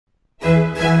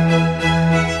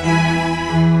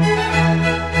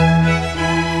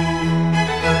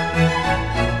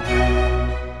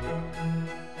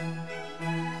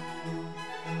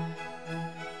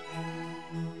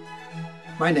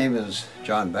My name is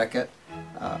John Beckett.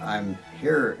 I'm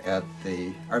here at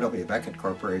the R.W. Beckett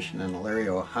Corporation in Elyria,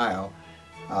 Ohio.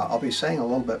 I'll be saying a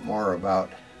little bit more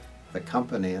about the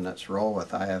company and its role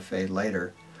with IFA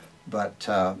later, but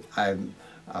I'm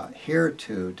here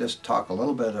to just talk a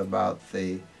little bit about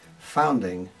the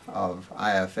founding of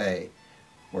IFA.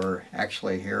 We're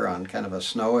actually here on kind of a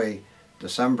snowy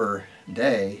December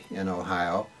day in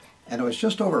Ohio, and it was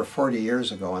just over 40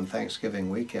 years ago on Thanksgiving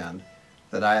weekend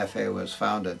that IFA was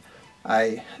founded.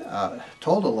 I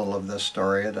told a little of this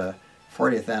story at a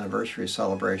 40th anniversary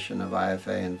celebration of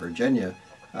IFA in Virginia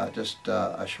just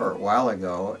a short while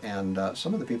ago, and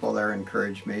some of the people there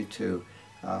encouraged me to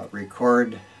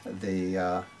record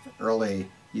the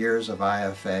early years of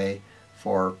IFA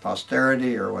for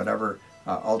posterity or whatever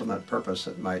ultimate purpose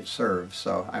it might serve.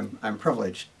 So I'm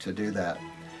privileged to do that.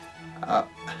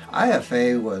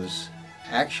 IFA was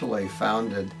actually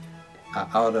founded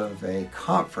out of a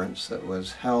conference that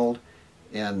was held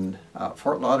in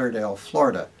Fort Lauderdale,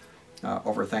 Florida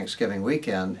over Thanksgiving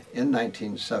weekend in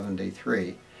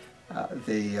 1973.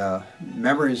 The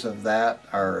memories of that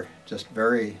are just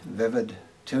very vivid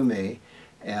to me,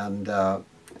 and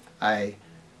I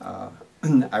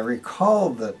recall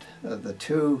that the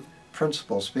two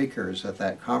principal speakers at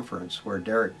that conference were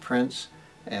Derek Prince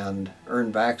and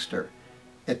Ern Baxter.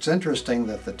 It's interesting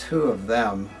that the two of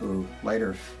them, who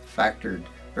later factored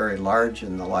very large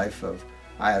in the life of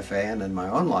IFA and in my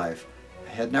own life,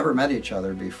 had never met each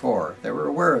other before. They were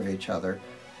aware of each other,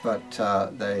 but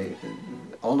they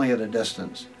only at a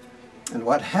distance. And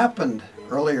what happened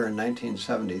earlier in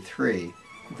 1973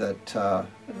 that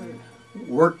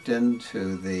worked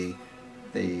into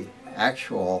the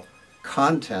actual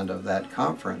content of that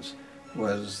conference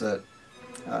was that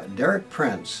Derek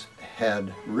Prince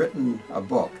had written a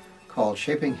book called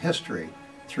Shaping History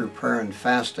Through Prayer and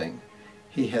Fasting.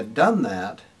 He had done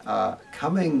that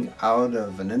coming out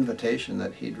of an invitation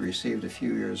that he'd received a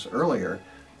few years earlier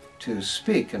to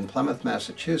speak in Plymouth,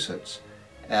 Massachusetts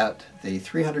at the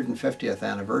 350th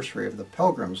anniversary of the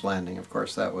Pilgrim's Landing. Of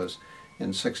course, that was in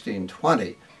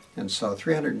 1620, and so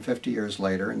 350 years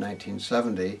later, in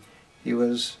 1970, he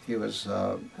was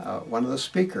one of the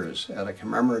speakers at a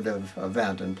commemorative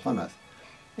event in Plymouth.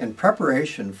 In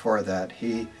preparation for that,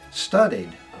 he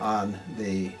studied on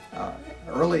the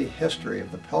early history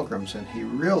of the Pilgrims, and he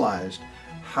realized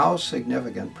how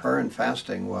significant prayer and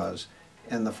fasting was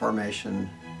in the formation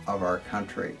of our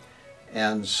country.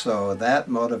 And so that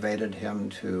motivated him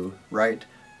to write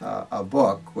a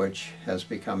book which has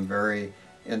become very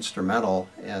instrumental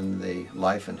in the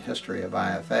life and history of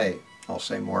IFA. I'll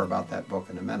say more about that book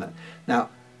in a minute. Now,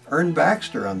 Ern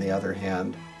Baxter, on the other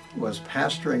hand, was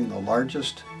pastoring the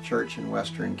largest church in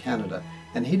Western Canada,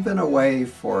 and he'd been away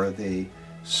for the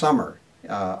summer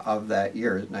of that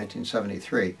year,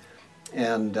 1973.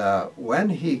 And when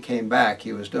he came back,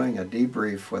 he was doing a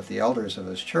debrief with the elders of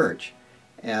his church,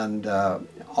 and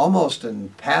almost in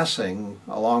passing,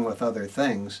 along with other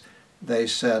things, they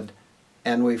said,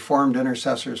 "And we formed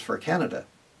Intercessors for Canada."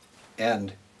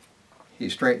 And he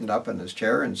straightened up in his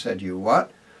chair and said, "You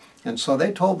what?" And so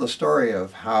they told the story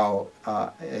of how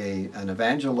an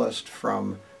evangelist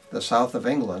from the south of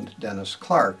England, Dennis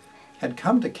Clark, had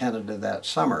come to Canada that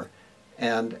summer.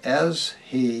 And as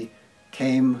he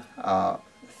came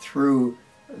through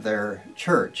their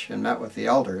church and met with the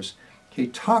elders, he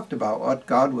talked about what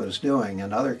God was doing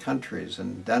in other countries,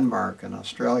 in Denmark and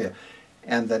Australia,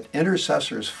 and that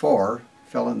Intercessors for,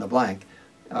 fill in the blank,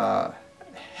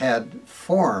 had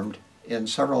formed in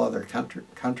several other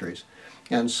countries.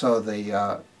 And so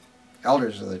the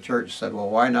elders of the church said, well,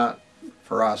 why not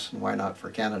for us and why not for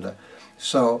Canada?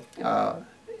 So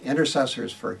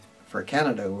Intercessors for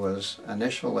Canada was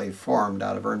initially formed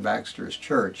out of Ern Baxter's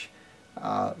church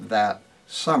that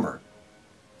summer.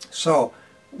 So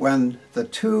when the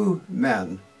two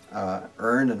men,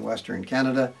 Ern in Western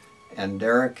Canada and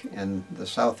Derek in the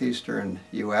southeastern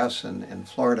U.S. and in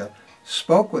Florida,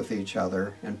 spoke with each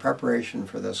other in preparation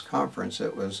for this conference,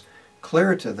 it was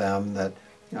clear to them that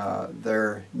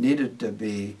there needed to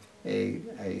be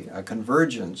a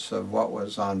convergence of what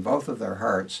was on both of their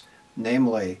hearts,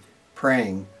 namely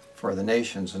praying for the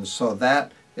nations. And so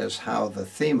that is how the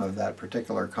theme of that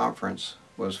particular conference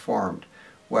was formed.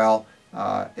 Well,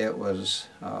 it was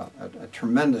a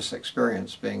tremendous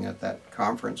experience being at that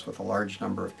conference with a large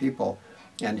number of people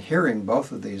and hearing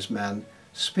both of these men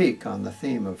speak on the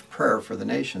theme of prayer for the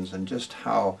nations, and just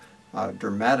how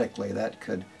dramatically that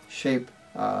could shape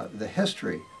the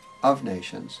history of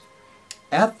nations.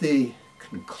 At the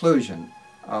conclusion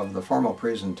of the formal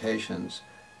presentations,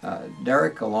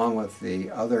 Derek, along with the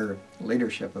other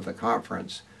leadership of the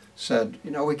conference, said,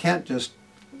 you know, we can't just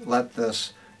let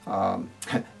this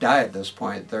die at this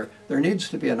point. There needs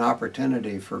to be an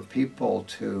opportunity for people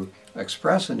to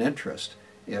express an interest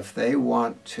if they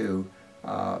want to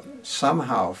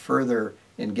somehow further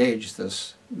engage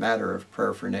this matter of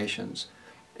prayer for nations.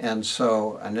 And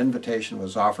so an invitation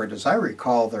was offered. As I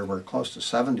recall, there were close to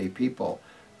 70 people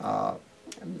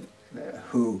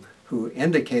who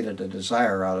indicated a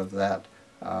desire out of that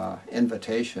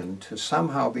invitation to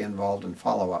somehow be involved in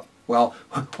follow-up. Well,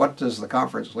 what does the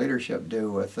conference leadership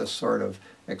do with this sort of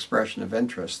expression of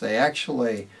interest? They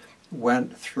actually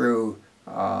went through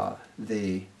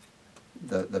the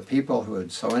people who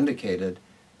had so indicated,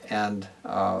 and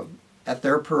at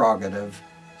their prerogative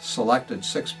selected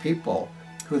 6 people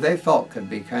who they felt could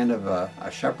be kind of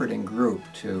a shepherding group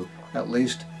to at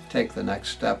least take the next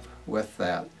step with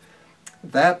that.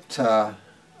 That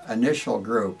initial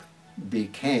group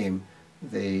became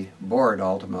the board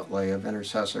ultimately of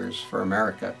Intercessors for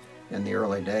America in the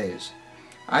early days.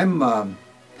 I'm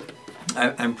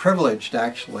privileged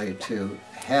actually to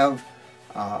have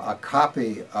a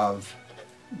copy of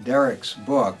Derek's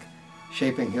book,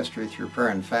 Shaping History Through Prayer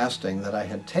and Fasting, that I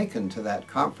had taken to that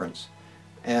conference.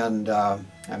 And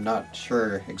I'm not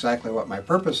sure exactly what my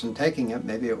purpose in taking it.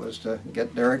 Maybe it was to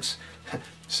get Derek's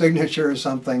signature or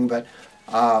something, but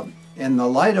in the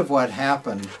light of what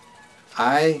happened,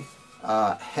 I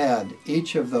had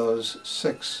each of those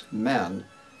 6 men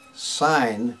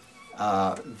sign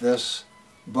this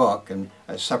book, and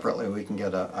separately we can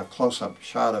get a close-up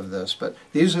shot of this, but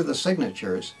these are the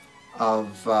signatures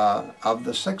of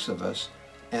the 6 of us,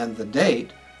 and the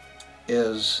date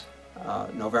is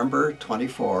November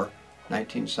 24,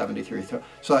 1973.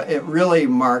 So it really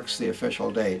marks the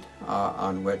official date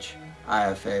on which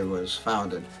IFA was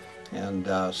founded. And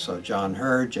so John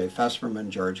Hurd, Jay Fesperman,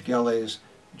 George Gillies,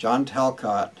 John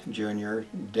Talcott Jr.,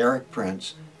 Derek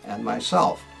Prince, and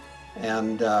myself.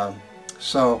 And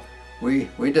so we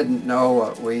didn't know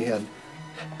what we had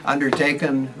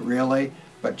undertaken really,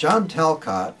 but John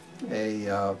Talcott,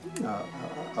 a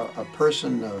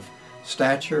person of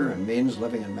stature and means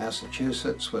living in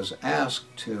Massachusetts, was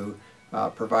asked to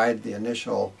provide the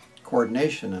initial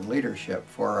coordination and leadership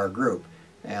for our group.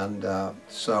 And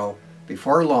so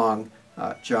before long,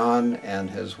 John and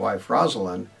his wife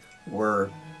Rosalind were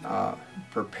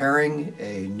preparing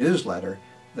a newsletter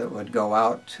that would go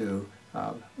out to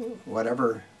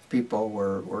whatever people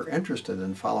were interested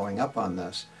in following up on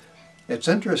this. It's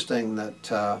interesting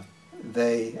that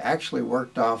they actually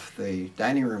worked off the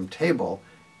dining room table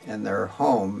in their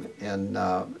home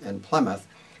in Plymouth,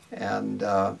 and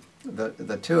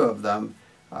the 2 of them,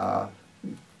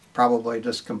 probably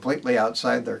just completely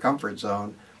outside their comfort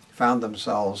zone, found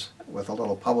themselves with a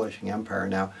little publishing empire.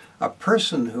 Now, a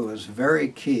person who was very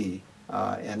key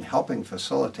in helping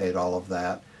facilitate all of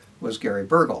that was Gary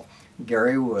Burgle.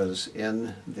 Gary was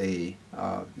in the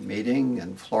meeting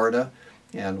in Florida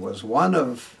and was one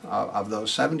of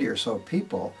those 70 or so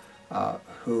people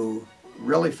who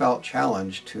really felt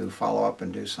challenged to follow up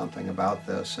and do something about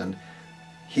this. And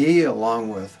he, along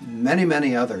with many,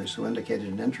 many others who indicated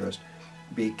an interest,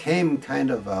 became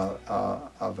kind of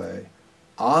a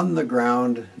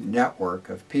on-the-ground network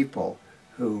of people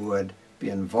who would be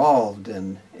involved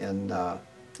in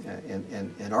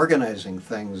organizing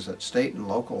things at state and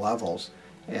local levels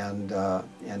and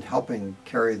helping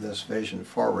carry this vision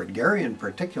forward. Gary in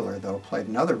particular, though, played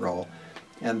another role,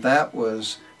 and that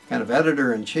was kind of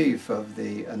editor-in-chief of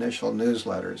the initial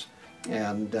newsletters.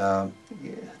 And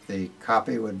the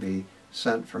copy would be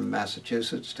sent from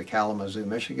Massachusetts to Kalamazoo,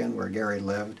 Michigan, where Gary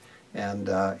lived, and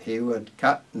he would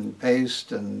cut and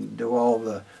paste and do all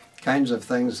the kinds of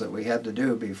things that we had to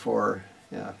do before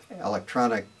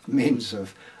electronic means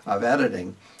of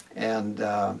editing, and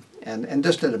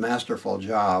just did a masterful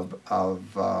job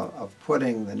of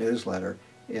putting the newsletter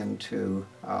into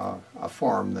a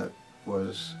form that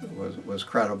was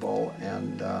credible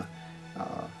and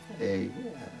a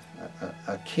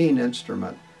keen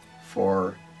instrument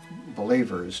for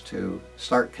believers to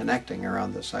start connecting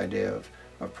around this idea of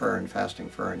prayer and fasting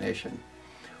for our nation.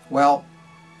 Well,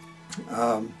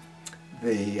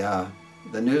 the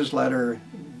newsletter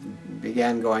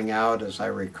began going out, as I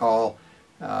recall,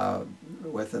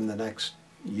 within the next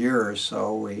year or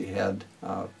so. We had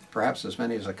perhaps as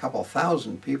many as a couple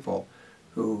thousand people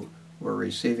who were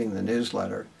receiving the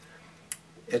newsletter.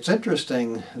 It's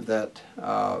interesting that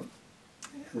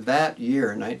that year,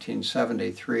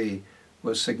 1973,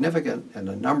 was significant in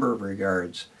a number of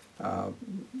regards.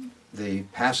 The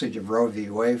passage of Roe v.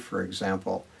 Wade, for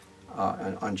example,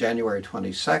 on January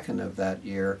 22nd of that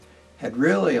year, had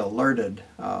really alerted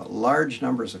large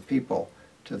numbers of people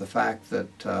to the fact that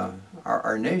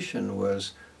our nation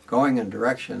was going in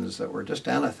directions that were just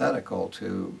antithetical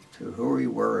to who we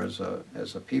were as a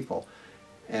people.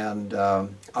 And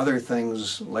other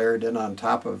things layered in on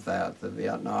top of that, the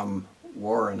Vietnam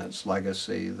War and its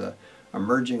legacy, the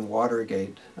emerging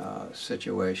Watergate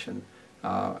situation,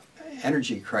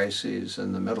 energy crises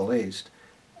in the Middle East.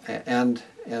 And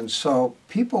so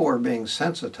people were being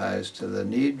sensitized to the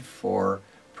need for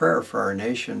prayer for our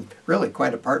nation, really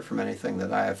quite apart from anything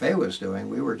that IFA was doing.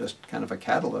 We were just kind of a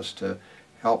catalyst to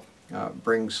help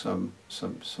bring some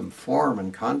form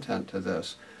and content to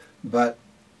this. But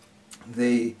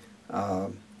the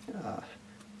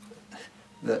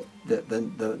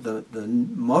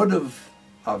motive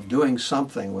of doing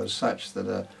something was such that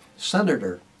a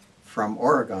senator from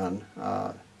Oregon,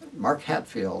 Mark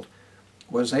Hatfield,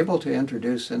 was able to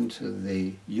introduce into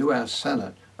the U.S.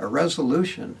 Senate a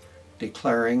resolution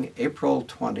declaring April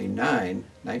 29,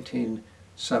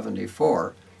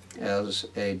 1974, as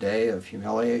a day of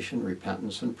humiliation,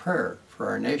 repentance, and prayer for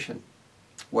our nation.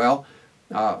 Well,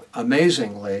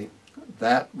 amazingly,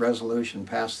 that resolution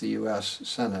passed the U.S.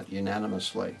 Senate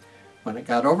unanimously. When it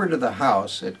got over to the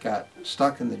House, it got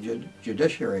stuck in the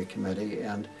Judiciary Committee,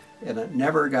 and it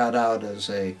never got out as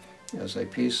a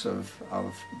piece of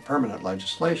permanent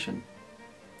legislation.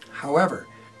 However,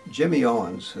 Jimmy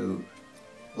Owens, who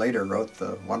later wrote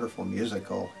the wonderful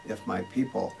musical If My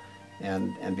People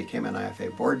and became an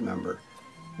IFA board member,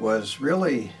 was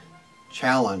really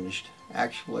challenged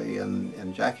actually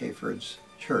in Jack Hayford's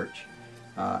church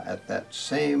at that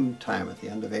same time, at the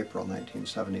end of April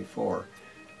 1974,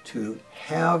 to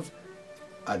have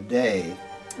a day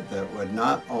that would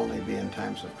not only be in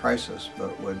times of crisis,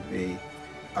 but would be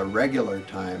a regular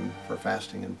time for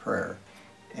fasting and prayer.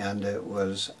 And it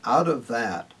was out of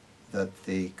that that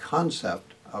the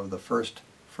concept of the first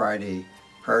Friday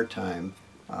prayer time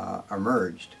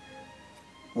emerged.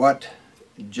 What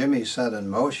Jimmy set in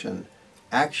motion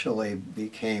actually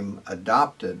became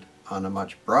adopted on a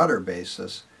much broader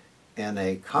basis in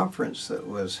a conference that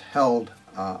was held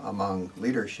among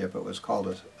leadership. It was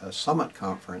called a summit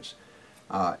conference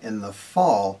in the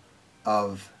fall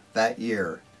of that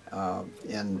year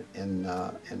in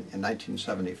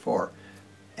 1974.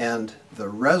 And the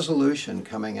resolution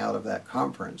coming out of that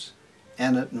conference,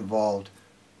 and it involved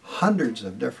hundreds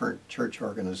of different church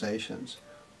organizations,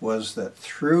 was that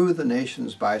through the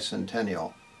nation's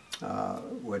bicentennial,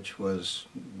 which was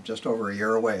just over a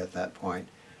year away at that point,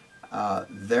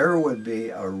 there would be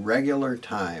a regular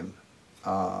time,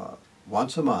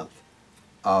 once a month,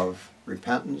 of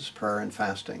repentance, prayer, and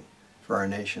fasting for our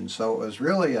nation. So it was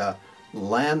really a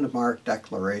landmark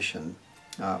declaration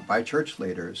by church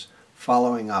leaders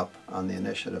following up on the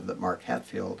initiative that Mark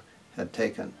Hatfield had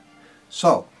taken.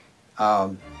 So,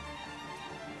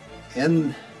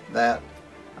 in that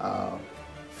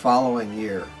following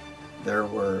year, there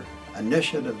were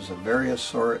initiatives of various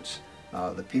sorts.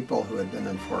 The people who had been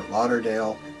in Fort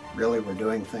Lauderdale really were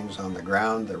doing things on the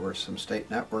ground. There were some state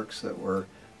networks that were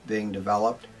being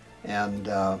developed. And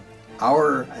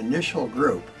our initial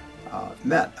group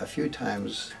met a few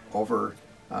times over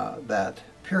that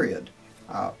period.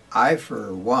 I,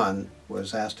 for one,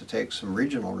 was asked to take some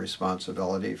regional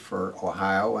responsibility for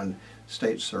Ohio and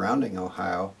states surrounding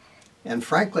Ohio. And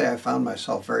frankly, I found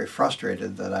myself very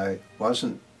frustrated that I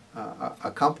wasn't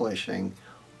accomplishing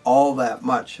all that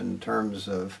much in terms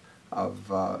of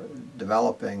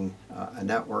developing a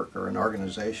network or an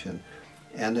organization.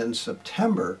 And in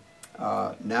September,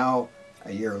 now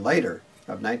a year later,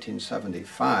 of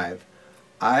 1975,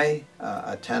 I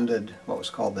attended what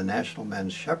was called the National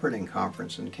Men's Shepherding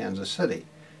Conference in Kansas City.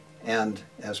 And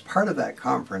as part of that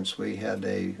conference, we had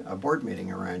a board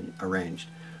meeting arranged.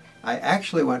 I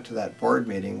actually went to that board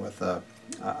meeting with a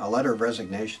letter of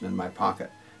resignation in my pocket,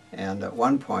 and at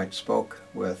one point spoke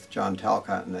with John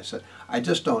Talcott, and I said, I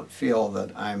just don't feel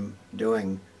that I'm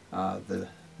doing the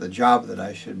job that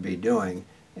I should be doing,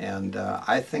 and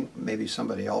I think maybe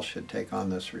somebody else should take on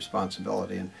this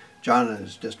responsibility. And John, in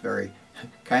his just very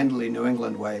kindly New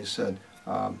England way, said,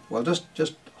 well,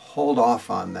 just hold off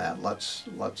on that. Let's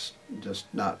just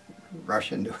not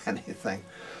rush into anything.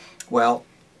 Well,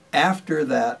 after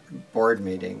that board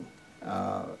meeting,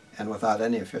 and without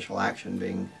any official action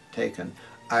being taken,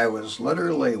 I was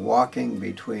literally walking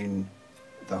between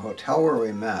the hotel where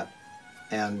we met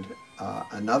and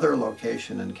another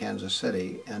location in Kansas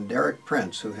City, and Derek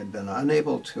Prince, who had been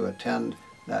unable to attend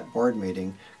that board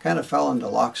meeting, kind of fell into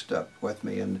lockstep with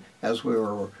me. And as we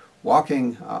were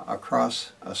walking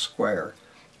across a square,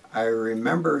 I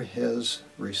remember his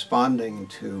responding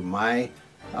to my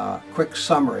quick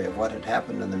summary of what had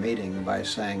happened in the meeting by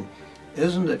saying,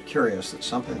 isn't it curious that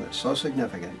something that's so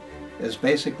significant is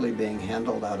basically being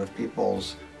handled out of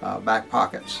people's back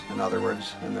pockets, in other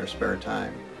words, in their spare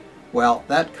time. Well,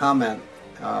 that comment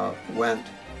went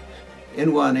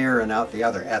in one ear and out the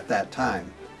other at that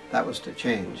time. That was to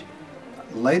change.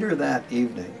 Later that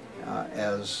evening,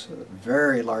 as a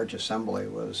very large assembly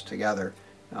was together,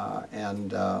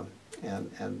 and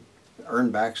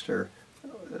Ern Baxter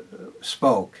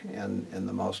spoke in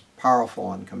the most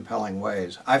powerful and compelling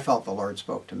ways, I felt the Lord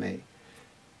spoke to me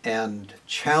and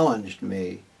challenged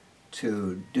me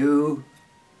to do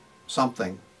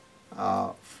something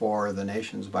for the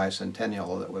nation's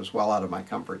bicentennial that was well out of my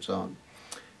comfort zone.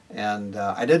 And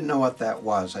I didn't know what that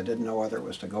was. I didn't know whether it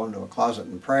was to go into a closet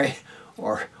and pray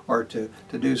or to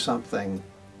do something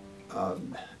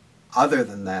other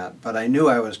than that, but I knew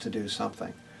I was to do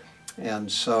something.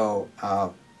 And so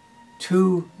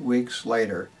 2 weeks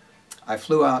later, I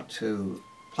flew out to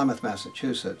Plymouth,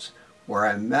 Massachusetts, where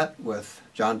I met with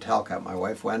John Talcott. My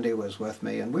wife Wendy was with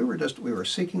me, and we were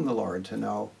seeking the Lord to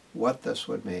know what this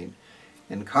would mean.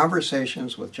 In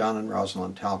conversations with John and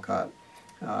Rosalind Talcott,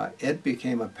 it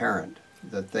became apparent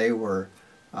that they were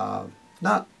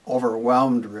not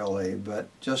overwhelmed really, but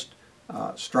just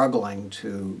struggling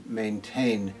to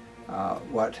maintain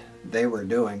what they were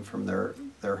doing from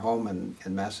their home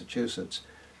in Massachusetts.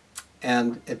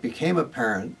 And it became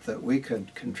apparent that we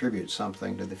could contribute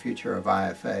something to the future of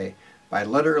IFA by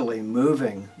literally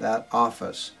moving that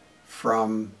office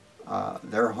from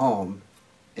their home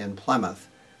in Plymouth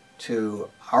to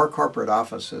our corporate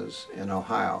offices in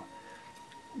Ohio.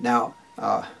 Now,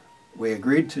 we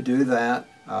agreed to do that.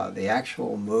 The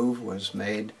actual move was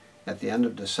made at the end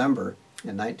of December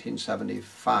in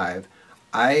 1975.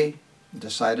 I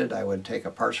decided I would take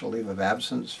a partial leave of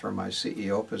absence from my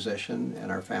CEO position in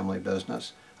our family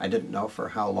business. I didn't know for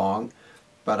how long,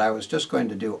 but I was just going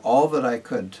to do all that I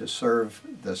could to serve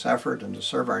this effort and to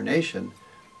serve our nation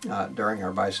during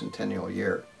our bicentennial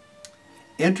year.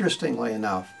 Interestingly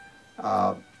enough,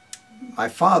 my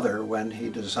father, when he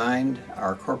designed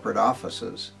our corporate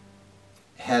offices,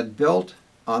 had built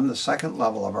on the second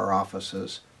level of our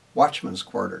offices watchmen's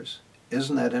quarters.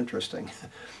 Isn't that interesting?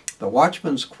 The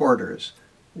watchmen's quarters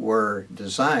were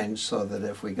designed so that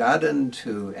if we got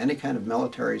into any kind of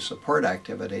military support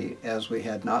activity, as we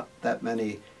had not that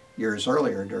many years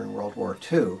earlier during World War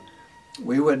II,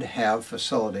 we would have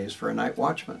facilities for a night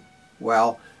watchman.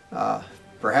 Well,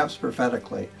 perhaps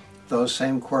prophetically, those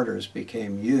same quarters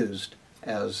became used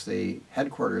as the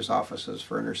headquarters offices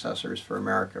for Intercessors for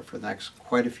America for the next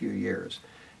quite a few years.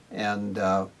 And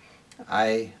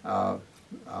I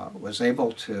was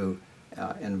able to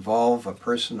involve a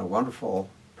wonderful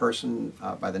person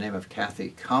by the name of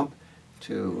Kathy Kump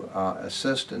to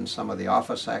assist in some of the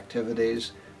office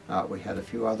activities. We had a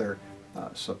few other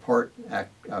support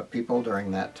people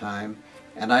during that time.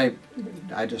 And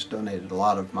I just donated a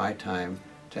lot of my time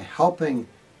to helping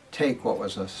take what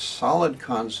was a solid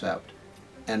concept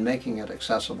and making it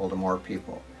accessible to more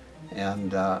people.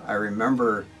 And I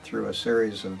remember through a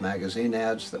series of magazine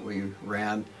ads that we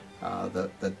ran,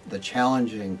 the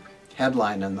challenging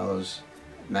headline in those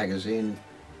magazine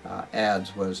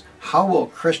ads was, "How will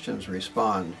Christians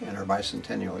respond in our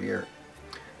bicentennial year?"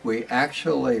 We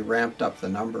actually ramped up the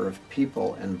number of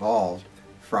people involved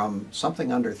from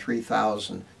something under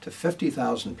 3,000 to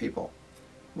 50,000 people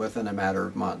within a matter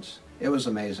of months. It was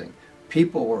amazing.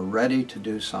 People were ready to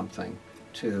do something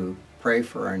to pray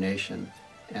for our nation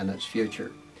and its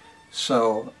future.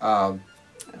 So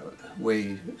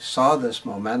we saw this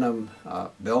momentum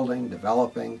building,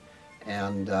 developing,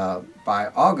 and by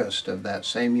August of that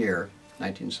same year,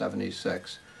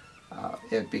 1976,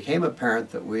 it became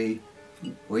apparent that we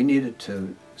needed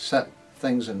to set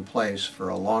things in place for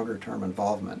a longer-term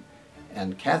involvement.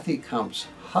 And Kathy Kump's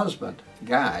husband,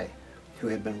 Guy, who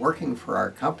had been working for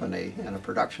our company in a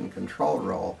production control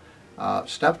role,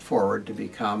 stepped forward to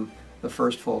become the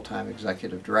first full-time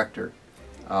executive director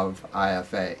of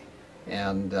IFA.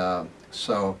 And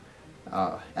so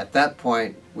at that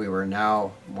point, we were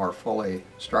now more fully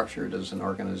structured as an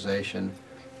organization,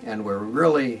 and we're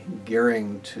really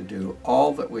gearing to do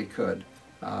all that we could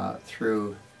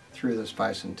through this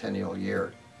bicentennial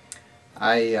year.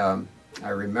 I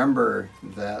remember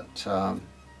that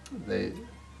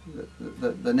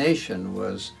the nation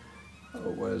was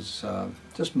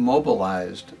just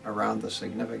mobilized around the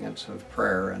significance of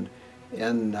prayer, and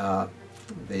in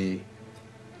the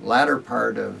latter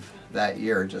part of that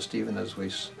year, just even as we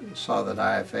saw that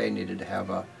IFA needed to have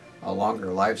a longer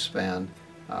lifespan,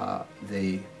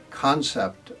 the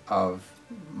concept of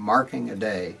marking a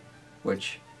day,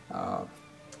 which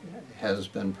has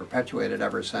been perpetuated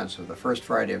ever since, of the first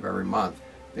Friday of every month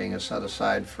being set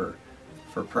aside for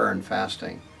prayer and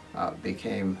fasting,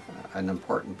 became an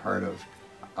important part of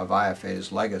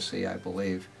IFA's legacy, I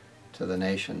believe, to the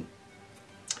nation.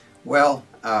 Well,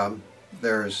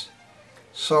 there's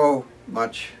so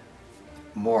much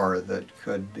more that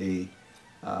could be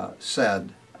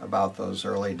said about those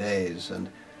early days, and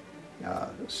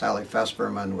Sally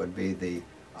Fesperman would be the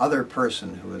other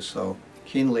person who is so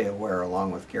keenly aware,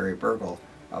 along with Gary Burgle,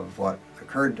 of what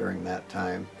occurred during that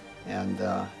time. And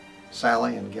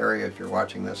Sally and Gary, if you're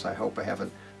watching this, I hope I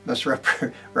haven't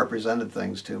misrepresented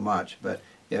things too much, but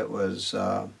it was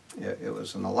an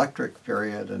electric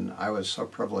period, and I was so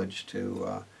privileged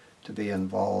to be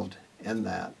involved in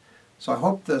that. So I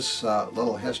hope this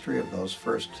little history of those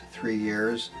first 3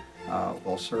 years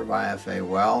will serve IFA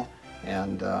well,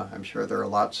 and I'm sure there are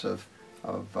lots of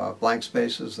blank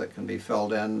spaces that can be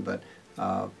filled in, but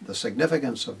the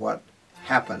significance of what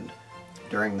happened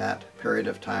during that period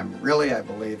of time, really, I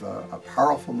believe, a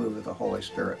powerful move of the Holy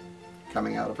Spirit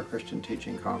coming out of a Christian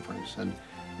teaching conference,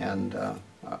 and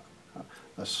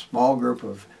a small group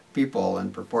of people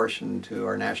in proportion to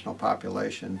our national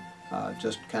population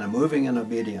just kind of moving in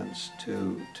obedience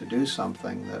to do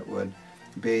something that would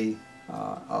be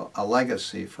a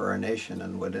legacy for our nation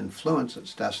and would influence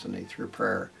its destiny through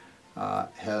prayer,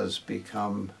 has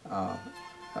become,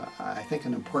 I think,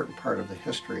 an important part of the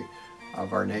history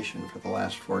of our nation for the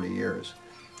last 40 years.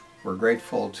 We're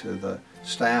grateful to the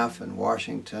staff in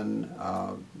Washington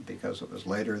because it was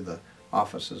later the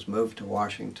offices moved to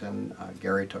Washington.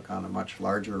 Gary took on a much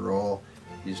larger role.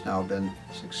 He's now been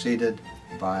succeeded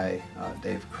by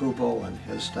Dave Kubel and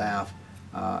his staff,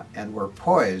 and we're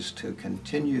poised to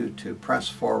continue to press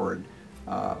forward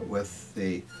with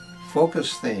the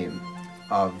focus theme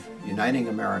of uniting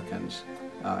Americans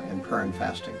in prayer and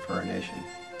fasting for our nation.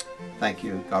 Thank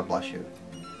you. God bless you.